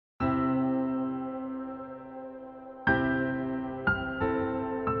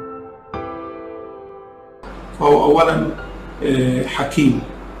فهو أولا حكيم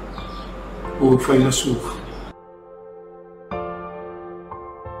وفيلسوف.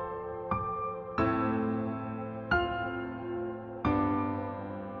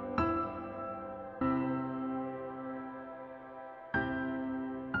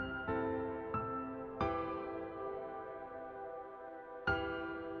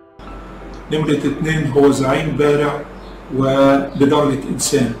 نمرة 2 هو زعيم بارع وبدرجة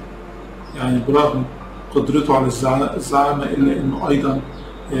إنسان، يعني برغم قدرته على الزعامة إلا أنه أيضا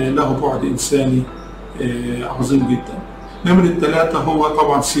له بعد إنساني عظيم جدا. نمرة 3 هو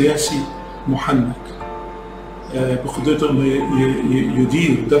طبعا سياسي محنك بقدرته أنه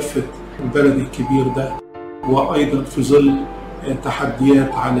يدير دفة البلد الكبير ده، وأيضا في ظل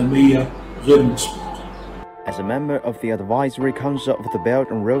تحديات عالمية غير مسبوقة. As a member of the Advisory Council of the Belt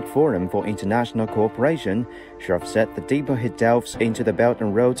and Road Forum for International Cooperation, Sharaf said the deeper he delves into the Belt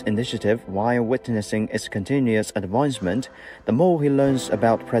and Road Initiative while witnessing its continuous advancement, the more he learns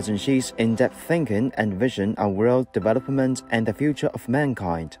about President Xi's in-depth thinking and vision on world development and the future of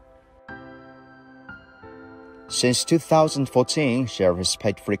mankind. Since 2014, Sharaf has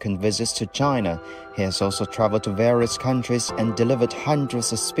paid frequent visits to China. He has also traveled to various countries and delivered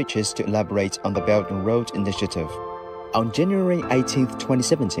hundreds of speeches to elaborate on the Belt and Road Initiative. On January 18,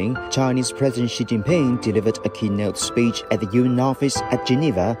 2017, Chinese President Xi Jinping delivered a keynote speech at the UN office at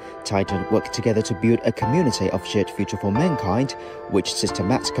Geneva titled Work Together to Build a Community of Shared Future for Mankind, which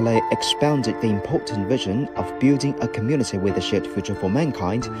systematically expounded the important vision of building a community with a shared future for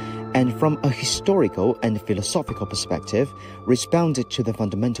mankind, and from a historical and philosophical perspective, responded to the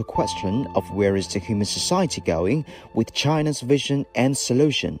fundamental question of where is the human society going with China's vision and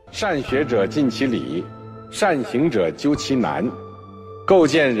solution. 善学者尽其理，善行者究其难。构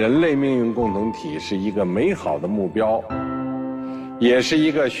建人类命运共同体是一个美好的目标，也是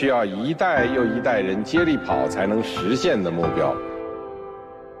一个需要一代又一代人接力跑才能实现的目标。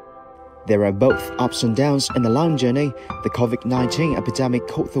 There are both ups and downs in the long journey. The COVID-19 epidemic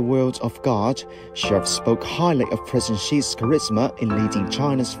caught the world off guard. Sharaf spoke highly of President Xi's charisma in leading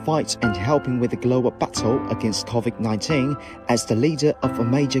China's fight and helping with the global battle against COVID-19 as the leader of a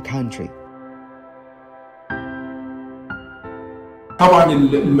major country. طبعا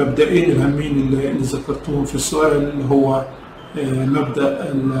المبدئين الهامين اللي ذكرتهم في السؤال اللي هو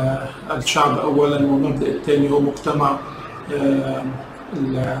مبدأ الشعب أولا، والمبدأ الثاني هو مجتمع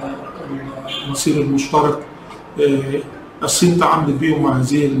المصير المشترك. الصين تعاملت بيهم مع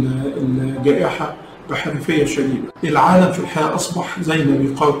هذه الجائحة بحرفية شديدة. العالم في الحقيقة أصبح زي ما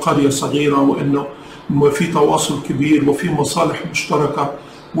بيقال قرية صغيرة، وإنه في تواصل كبير وفي مصالح مشتركة،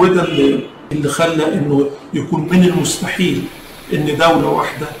 وده اللي خلى إنه يكون من المستحيل إن دولة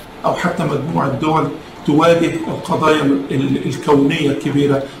واحدة أو حتى مجموعة دول تواجه القضايا الكونية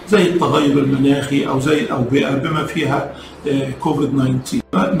الكبيرة زي التغير المناخي أو زي الأوبئة بما فيها كوفيد-19.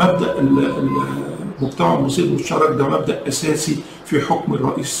 مبدأ المجتمع المصير المشترك ده مبدأ أساسي في حكم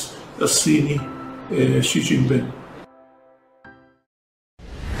الرئيس الصيني شي جين بينغ.